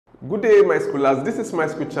Good day, my schoolers. This is my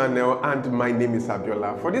school channel and my name is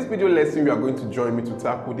Abiola. For this video lesson, you are going to join me to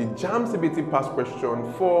tackle the JAMB CBT past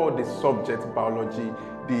question for the subject biology,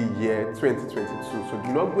 the year 2022. So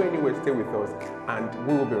do not go anywhere, stay with us and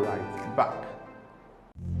we will be right back.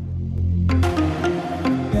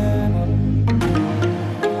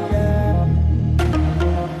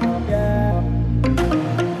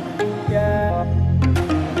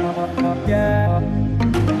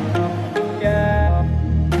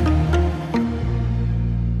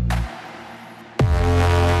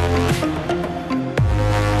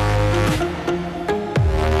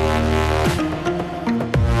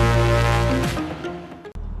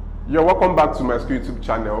 You're welcome back to my school YouTube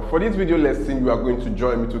channel. For this video lesson, you are going to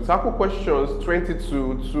join me to tackle questions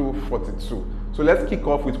 22 to 42. So let's kick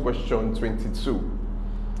off with question 22.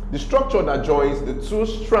 The structure that joins the two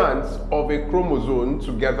strands of a chromosome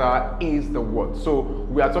together is the what? So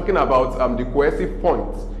we are talking about the cohesive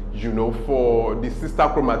points, for the sister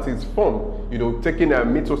chromatids form, taking a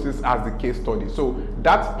mitosis as the case study. So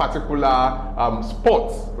that particular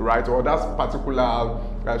spot, right, or that particular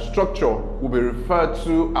structure will be referred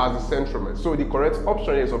to as the centromere. So the correct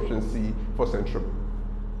option is option C for centromere.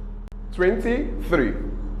 23.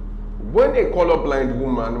 When a colorblind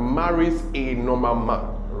woman marries a normal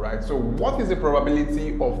man, right? So what is the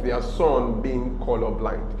probability of their son being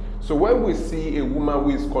colorblind? So when we see a woman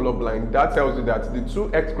who is colorblind, that tells you that the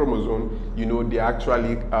two X chromosomes, they're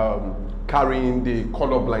actually carrying the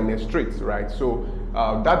color blindness traits, right? So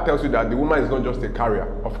that tells you that the woman is not just a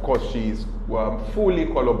carrier. Of course, she is fully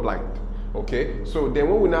colorblind. Okay, so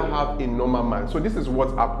then when we now have a normal man, so this is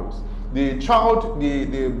what happens. The child,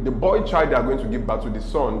 the boy child they are going to give birth to, the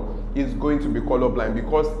son, is going to be colorblind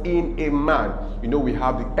because in a man, we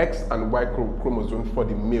have the X and Y chromosome for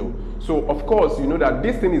the male. So of course, you know that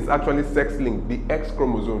this thing is actually sex linked, the X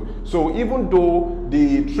chromosome. So even though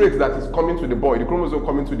the trait that is coming to the boy, the chromosome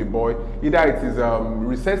coming to the boy, either it is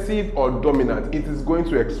recessive or dominant, it is going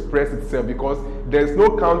to express itself because there is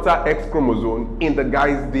no counter X chromosome in the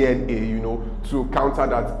guy's DNA, to counter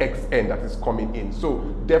that XN that is coming in. So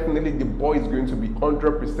definitely the boy is going to be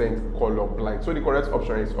 100% colorblind. So the correct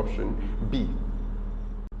option is option B.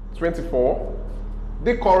 24.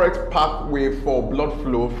 The correct pathway for blood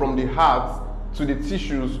flow from the heart to the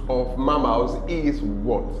tissues of mammals is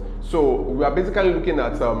what? So we are basically looking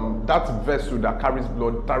at that vessel that carries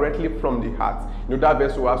blood directly from the heart. That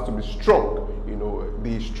vessel has to be strong.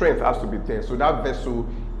 The strength has to be there. So that vessel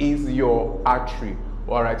is your artery.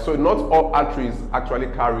 All right, so not all arteries actually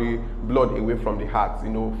carry blood away from the heart.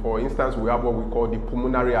 For instance, we have what we call the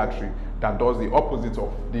pulmonary artery that does the opposite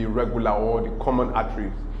of the regular or the common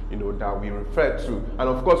arteries, that we refer to. And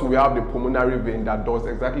of course, we have the pulmonary vein that does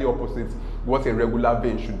exactly opposite what a regular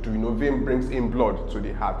vein should do. Vein brings in blood to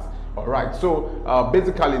the heart. All right, so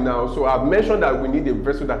basically now, so I've mentioned that we need a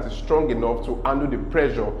vessel that is strong enough to handle the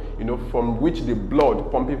pressure, from which the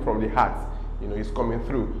blood pumping from the heart is coming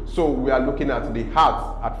through. So we are looking at the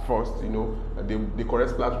heart at first, the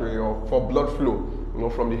correct pathway for blood flow,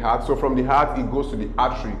 from the heart. So from the heart, it goes to the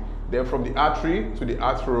artery. Then from the artery to the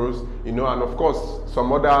arterioles, and of course,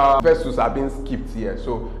 some other vessels are being skipped here.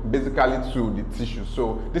 So basically to the tissue.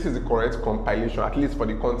 So this is the correct compilation, at least for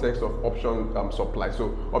the context of option supply.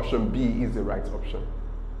 So option B is the right option.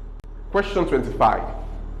 Question 25.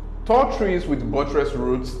 Tall trees with buttress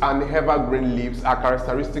roots and evergreen leaves are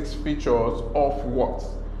characteristic features of what?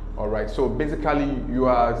 All right, so basically you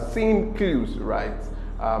are seeing clues, right,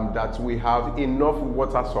 that we have enough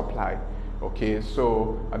water supply. Okay,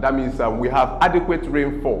 so that means we have adequate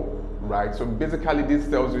rainfall, right? So basically this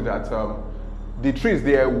tells you that the trees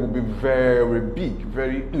there will be very big,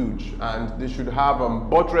 very huge, and they should have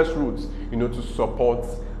buttress roots, to support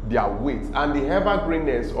their weight, and the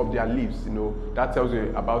evergreenness of their leaves, that tells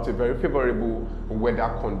you about a very favorable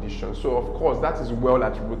weather condition. So of course that is well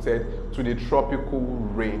attributed to the tropical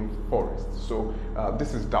rainforest. So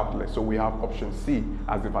this is doubtless. So we have option C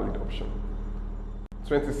as the valid option.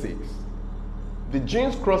 26. The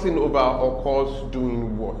genes crossing over occurs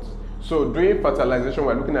doing what? So during fertilization,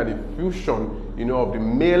 we're looking at the fusion, of the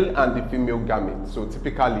male and the female gamete. So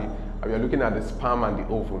typically, we are looking at the sperm and the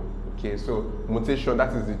ovum. Okay, so mutation,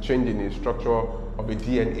 that is the change in the structure of the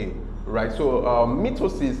DNA, right? So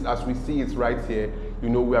mitosis, as we see it right here,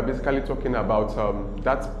 we are basically talking about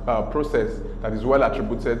that process that is well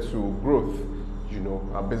attributed to growth,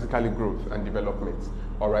 basically growth and development.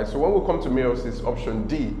 All right, so when we come to meiosis, option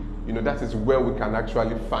D, that is where we can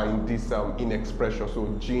actually find this in expression, so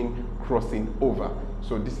gene crossing over.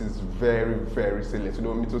 So this is very, very salient.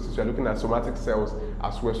 Mitosis, we are looking at somatic cells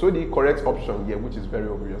as well. So the correct option here, which is very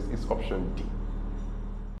obvious, is option D.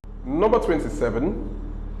 Number 27.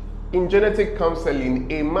 In genetic counseling,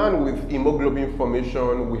 a man with hemoglobin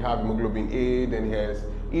formation, we have hemoglobin A, then has,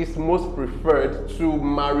 is most preferred to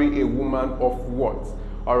marry a woman of what?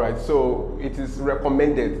 All right, so it is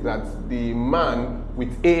recommended that the man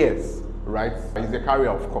with AS, right, is a carrier,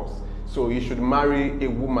 of course. So he should marry a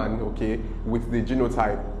woman, okay, with the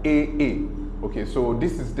genotype AA. Okay, so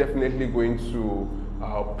this is definitely going to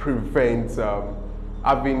prevent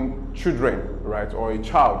having children, right, or a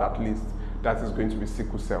child at least that is going to be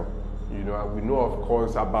sickle cell. You know, and we know, of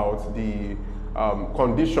course, about the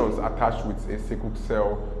conditions attached with a sickle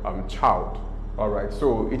cell child. All right,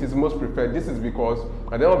 so it is most preferred. This is because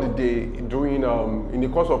at the end of the day, during in the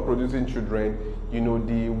course of producing children, you know,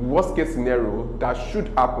 the worst case scenario that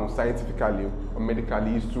should happen scientifically or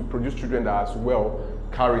medically is to produce children that are as well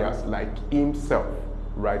carriers like himself,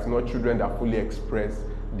 right? Not children that fully express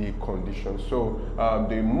the condition. So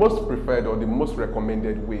the most preferred or the most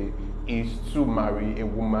recommended way is to marry a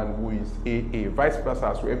woman who is AA. Vice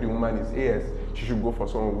versa, so if the woman is AS, she should go for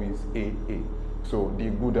someone who is AA. So the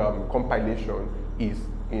good compilation is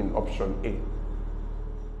in option A.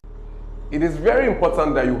 It is very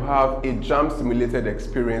important that you have a JAMB simulated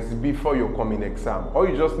experience before your coming exam. All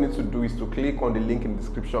you just need to do is to click on the link in the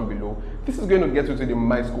description below. This is going to get you to the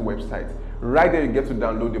Myschool website. Right there you get to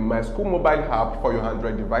download the Myschool mobile app for your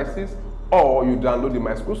Android devices, or you download the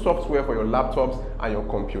Myschool software for your laptops and your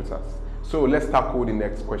computers. So let's tackle the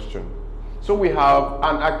next question. So we have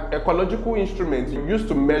an ecological instrument used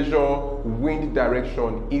to measure wind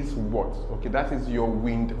direction is what? Okay, that is your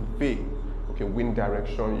wind vane. Okay, wind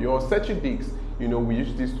direction. Your Searchy disc, you know, we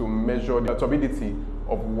use this to measure the turbidity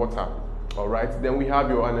of water. All right, then we have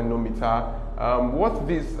your anemometer. What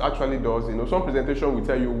this actually does, you know, some presentation will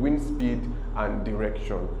tell you wind speed and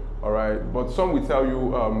direction. All right, but some will tell you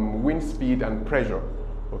wind speed and pressure.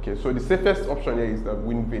 Okay, so the safest option here is the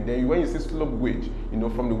wind vane. Then when you see slope gauge, you know,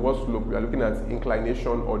 from the word slope, we are looking at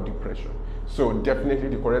inclination or depression. So definitely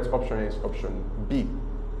the correct option here is option B.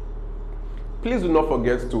 Please do not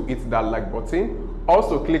forget to hit that like button.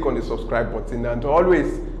 Also click on the subscribe button and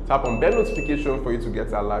always tap on bell notification for you to get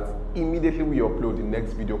alerts immediately we upload the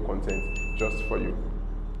next video content just for you.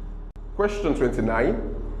 Question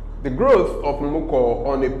 29. The growth of mucor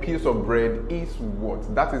on a piece of bread is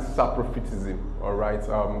what? That is saprophytism, all right?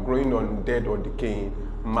 Growing on dead or decaying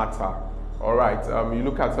matter, all right? You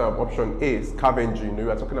look at option A, scavenging. You know,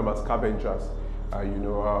 we are talking about scavengers,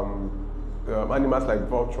 animals like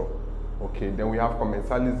vulture. Okay, then we have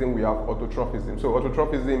commensalism, we have autotrophism. So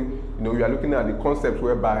autotrophism, you know, we are looking at the concept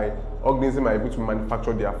whereby organisms are able to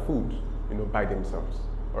manufacture their food, you know, by themselves.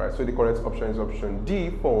 All right, so the correct option is option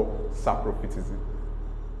D for saprophytism.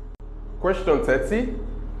 Question 30.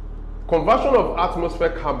 Conversion of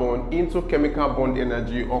atmospheric carbon into chemical bond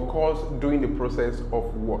energy occurs during the process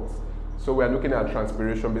of what? So we are looking at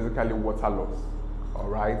transpiration, basically water loss. All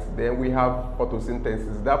right, then we have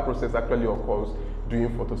photosynthesis. That process actually occurs during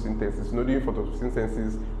photosynthesis. You know, during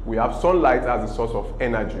photosynthesis, we have sunlight as a source of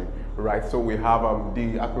energy, right? So we have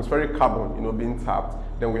the atmospheric carbon, you know, being tapped.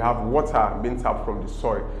 Then we have water being tapped from the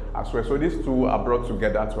soil as well. So these two are brought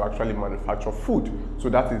together to actually manufacture food. So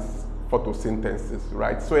that is photosynthesis,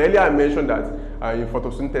 right? So earlier I mentioned that in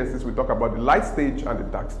photosynthesis we talk about the light stage and the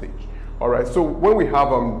dark stage. All right, so when we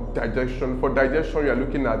have digestion, for digestion you are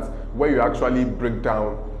looking at where you actually break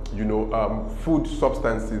down, you know, food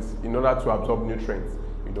substances in order to absorb nutrients,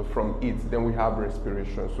 you know, from it. Then we have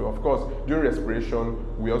respiration. So of course during respiration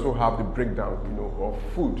we also have the breakdown, you know, of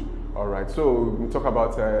food. All right, so we talk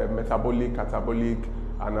about metabolic, catabolic,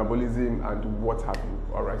 anabolism, and what have you.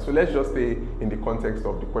 All right, so let's just stay in the context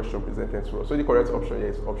of the question presented to us. So the correct option here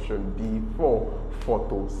is option B for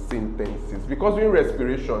photosynthesis. Because during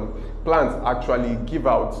respiration, plants actually give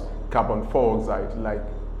out carbon dioxide like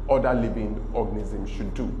other living organisms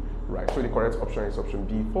should do. Right, so the correct option is option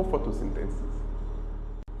B for photosynthesis.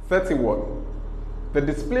 31. The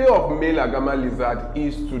display of male agama lizard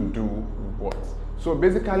is to do what? So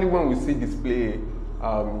basically when we see display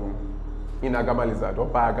in agama lizard or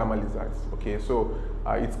by agama lizards, okay, so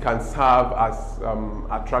it can serve as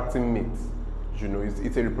attracting mates. You know,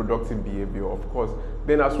 it's a reproductive behavior, of course.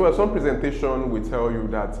 Then as well, some presentation will tell you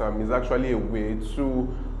that it's actually a way to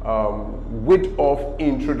ward off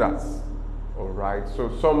intruders. All right, so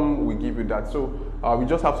some will give you that. So we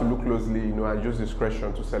just have to look closely, you know, and use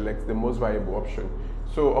discretion to select the most viable option.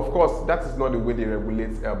 So of course, that is not the way they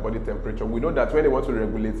regulate body temperature. We know that when they want to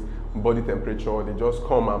regulate body temperature, they just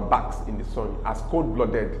come and bask in the sun as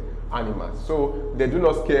cold-blooded animals. So they do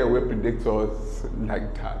not scare away predators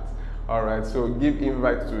like that. All right, so give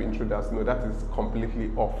invite to intruders. No, that is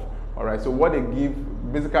completely off. All right, so what they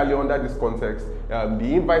give, basically under this context,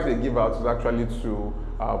 the invite they give out is actually to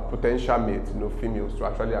potential mates, females, to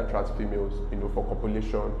actually attract females, for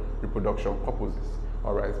copulation, reproduction purposes.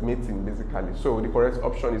 All right, mating basically. So the correct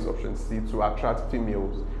option is option C, to attract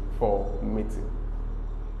females for mating.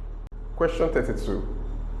 Question 32.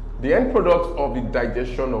 The end product of the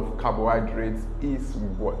digestion of carbohydrates is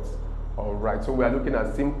what? All right, so we are looking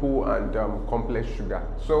at simple and complex sugar.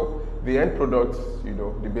 So the end product,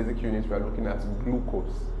 the basic units, we are looking at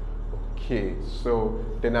glucose. Okay, so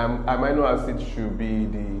then amino acid should be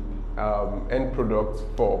the end product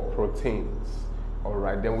for proteins. All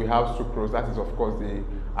right, then we have sucrose. That is, of course, the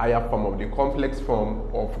higher form of the complex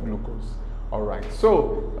form of glucose. All right,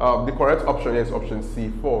 so the correct option is option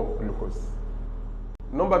C for glucose.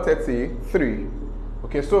 Number 33.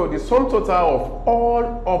 Okay, so the sum total of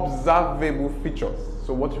all observable features.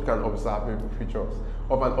 So what you can observe, features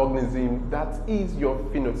of an organism, that is your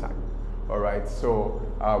phenotype. All right, so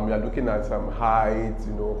we are looking at height,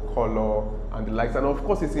 color, and the likes, and of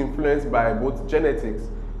course it's influenced by both genetics,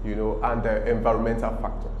 and environmental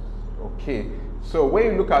factors. Okay, so when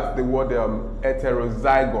you look at the word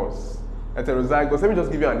heterozygous, let me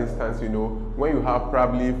just give you an instance. When you have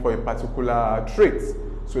probably for a particular trait,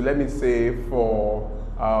 so let me say for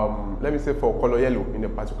color yellow in a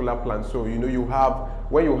particular plant. So you have,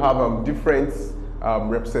 when you have different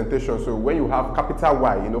representation. So when you have capital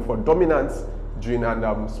Y, for dominant gene,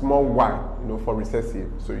 and small y, for recessive.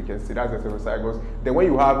 So you can see that's heterozygous. Then when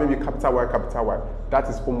you have maybe capital Y, that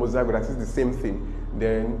is homozygous. That is the same thing.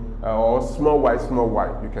 Then or small y,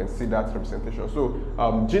 you can see that representation. So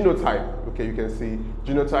genotype, okay, you can see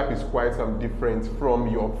genotype is quite different from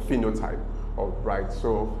your phenotype. All right,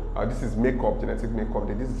 so this is makeup, genetic makeup.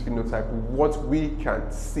 This is phenotype, what we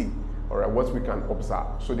can see. All right, what we can observe.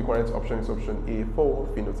 So the correct option is option A for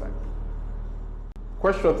phenotype.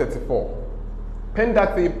 Question 34.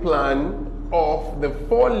 Pendathy plan of the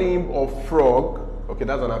forelimb of frog. Okay,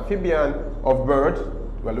 that's an amphibian. Of bird.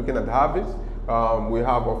 We're looking at habits. We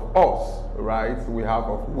have of horse, right? We have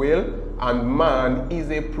of whale, and man is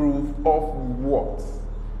a proof of what?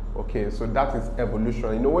 Okay, so that is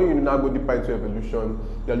evolution. When you now go deeper into evolution,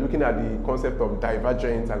 you're looking at the concept of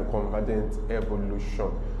divergent and convergent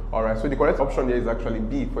evolution. All right, so the correct option here is actually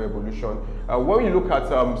B for evolution. When you look at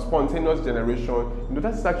spontaneous generation,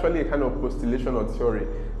 that's actually a kind of postulation or theory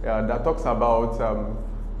that talks about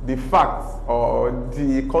the fact or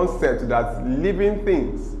the concept that living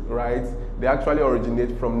things, right, they actually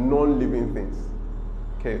originate from non-living things.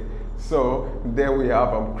 Okay, so then we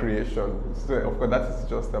have creation. So of course that is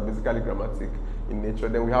just basically grammatic in nature.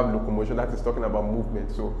 Then we have locomotion, that is talking about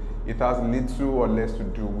movement. So it has little or less to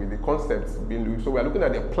do with the concepts being used. So we are looking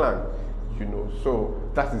at the plan, so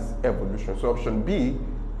that is evolution. So option B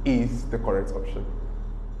is the correct option.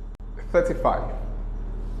 35.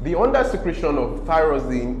 The under-secretion of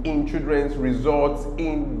tyrosine in children results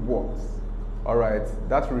in what? All right,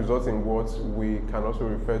 that results in what we can also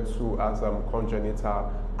refer to as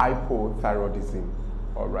congenital hypothyroidism,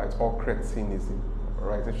 all right, or cretinism, all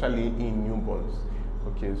right, especially in newborns.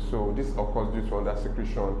 Okay, so this occurs due to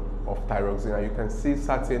under-secretion of thyroxine, and you can see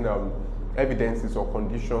certain evidences or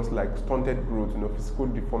conditions like stunted growth, physical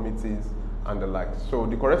deformities, and the like. So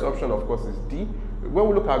the correct option, of course, is D. When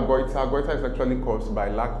we look at goiter is actually caused by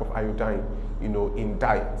lack of iodine, in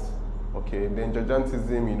diet. Okay, then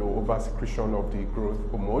gigantism, over secretion of the growth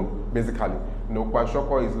hormone, basically.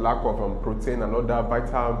 Kwashiorkor is lack of protein and other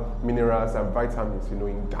vital minerals and vitamins,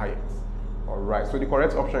 in diet. All right, so the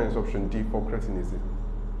correct option is option D for cretinism.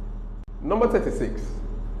 Number 36.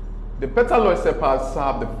 The petaloid sepals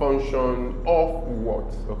serve the function of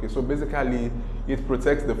what? Okay, so basically it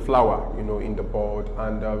protects the flower, in the bud,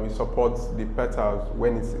 and it supports the petals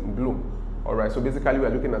when it's in bloom. All right, so basically we are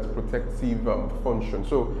looking at protective function.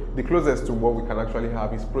 So the closest to what we can actually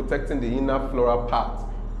have is protecting the inner floral part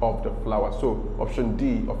of the flower. So option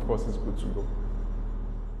D, of course, is good to go.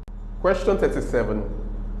 Question 37.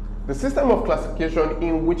 The system of classification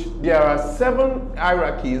in which there are 7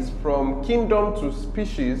 hierarchies from kingdom to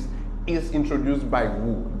species is introduced by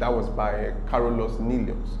who? That was by Carolus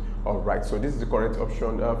Nelius. All right, so this is the correct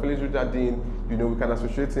option. Felix Richardin, we can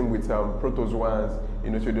associate him with protozoans,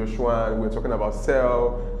 Theodore Schwann, we're talking about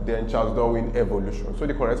cell, then Charles Darwin, evolution. So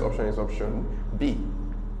the correct option is option B.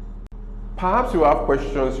 Perhaps you have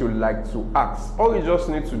questions you'd like to ask. All you just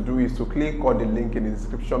need to do is to click on the link in the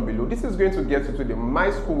description below. This is going to get you to the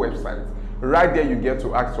Myschool website. Right there you get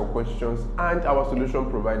to ask your questions, and our solution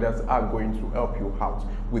providers are going to help you out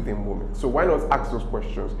within moments. So why not ask those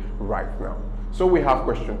questions right now? So we have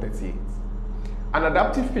question 38. An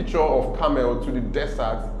adaptive feature of camel to the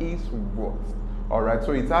desert is what? All right,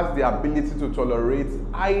 so it has the ability to tolerate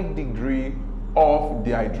high degree of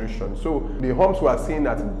dehydration. So the humps we are seeing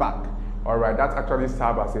at the back, all right, that actually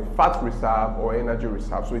serves as a fat reserve or energy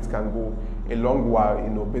reserve, so it can go a long while,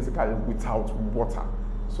 basically without water.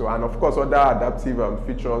 So, and of course, other adaptive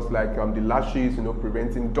features like the lashes,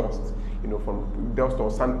 preventing dust, from dust or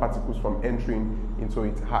sand particles from entering into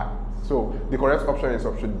its heart. So the correct option is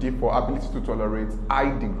option D for ability to tolerate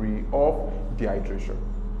high degree of dehydration.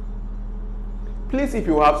 Please, if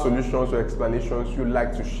you have solutions or explanations you'd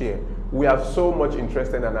like to share, we are so much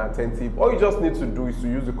interested and attentive. All you just need to do is to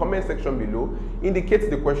use the comment section below, indicate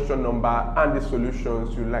the question number and the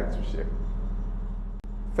solutions you'd like to share.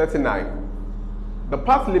 39. The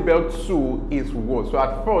part labeled 2 is what? So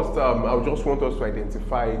at first, I just want us to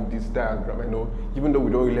identify this diagram. I know, even though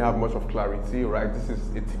we don't really have much of clarity, right? This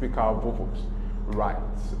is a typical Vovox, right?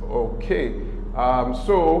 Okay.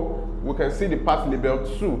 So we can see the part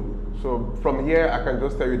labeled 2. So from here, I can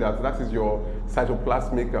just tell you that that is your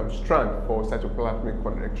cytoplasmic strand for cytoplasmic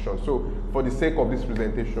connection. So for the sake of this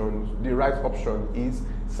presentation, the right option is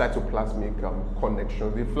cytoplasmic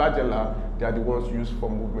connection. The flagella, they are the ones used for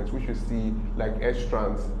movements, which you see like air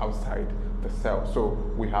strands outside the cell. So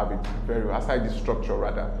we have it outside the structure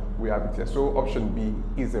rather, we have it here. So option B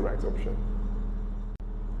is the right option.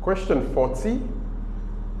 Question 40.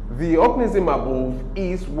 The organism above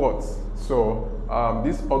is what? So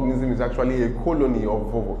this organism is actually a colony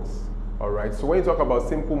of Vovox. All right. So when you talk about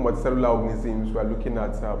simple multicellular organisms, we are looking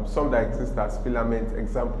at some that exist as filament,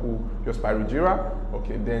 example your Spirogyra.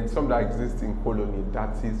 Okay. Then some that exist in colony,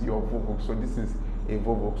 that is your Vovox. So this is a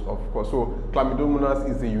Vovox, of course. So Chlamydomonas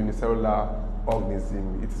is a unicellular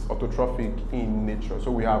organism. It's autotrophic in nature.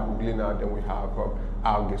 So we have Uglina, then we have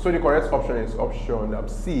algae. So the correct option is option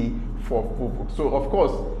C for Vovox. So of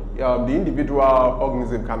course, the individual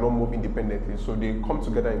organism cannot move independently, so they come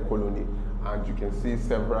together in colony, and you can see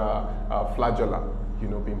several flagella,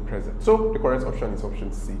 being present. So the correct option is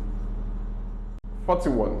option C.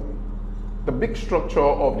 41. The beak structure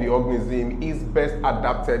of the organism is best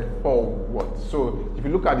adapted for what? So if you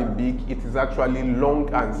look at the beak, it is actually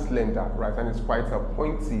long and slender, right? And it's quite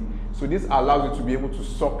pointy. So this allows it to be able to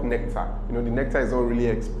suck nectar. The nectar is not really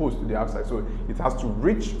exposed to the outside, so it has to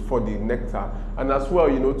reach for the nectar, and as well,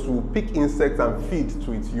 to pick insects and feed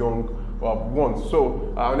to its young ones.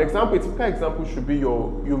 So a typical example should be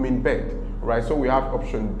your human bed, right? So we have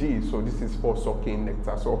option D. So this is for sucking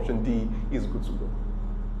nectar. So option D is good to go.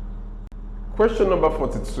 Question number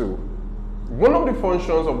 42. One of the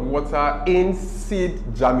functions of water in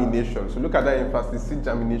seed germination, so look at that emphasis, seed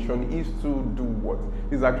germination is to do what?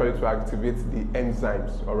 This is actually to activate the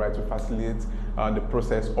enzymes, all right, to facilitate the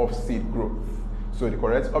process of seed growth. So the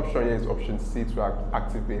correct option here is option C, to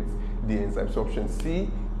activate the enzymes. So option C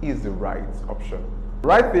is the right option.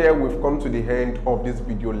 Right there, we've come to the end of this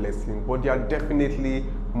video lesson, but there are definitely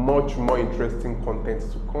much more interesting content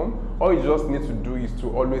to come. All you just need to do is to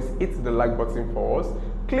always hit the like button for us,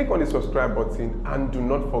 click on the subscribe button, and do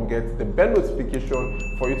not forget the bell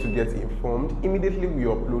notification for you to get informed immediately we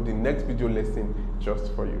upload the next video lesson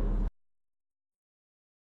just for you.